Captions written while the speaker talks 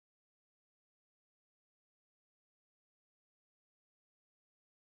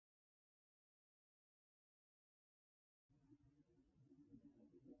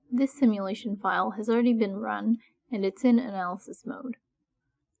This simulation file has already been run and it's in analysis mode.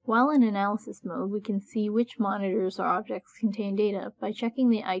 While in analysis mode, we can see which monitors or objects contain data by checking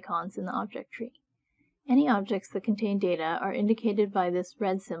the icons in the object tree. Any objects that contain data are indicated by this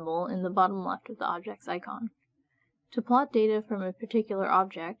red symbol in the bottom left of the object's icon. To plot data from a particular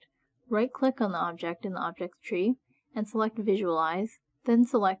object, right-click on the object in the objects tree and select Visualize, then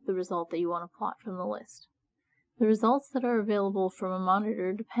select the result that you want to plot from the list. The results that are available from a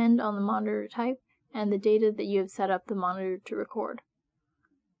monitor depend on the monitor type and the data that you have set up the monitor to record.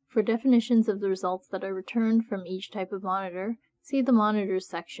 For definitions of the results that are returned from each type of monitor, see the Monitors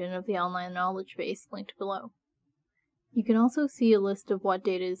section of the online knowledge base linked below. You can also see a list of what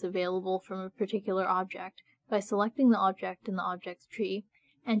data is available from a particular object by selecting the object in the objects tree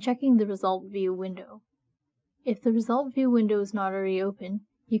and checking the Result View window. If the Result View window is not already open,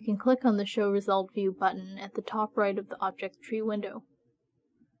 you can click on the Show Result View button at the top right of the object tree window.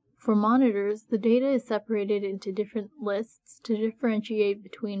 For monitors, the data is separated into different lists to differentiate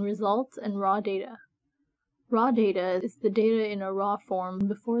between results and raw data. Raw data is the data in a raw form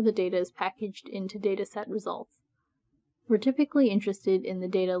before the data is packaged into dataset results. We're typically interested in the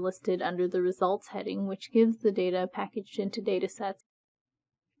data listed under the Results heading, which gives the data packaged into datasets.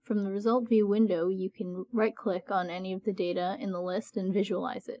 From the Result View window, you can right-click on any of the data in the list and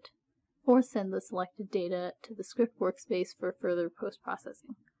visualize it, or send the selected data to the script workspace for further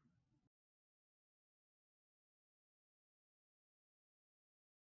post-processing.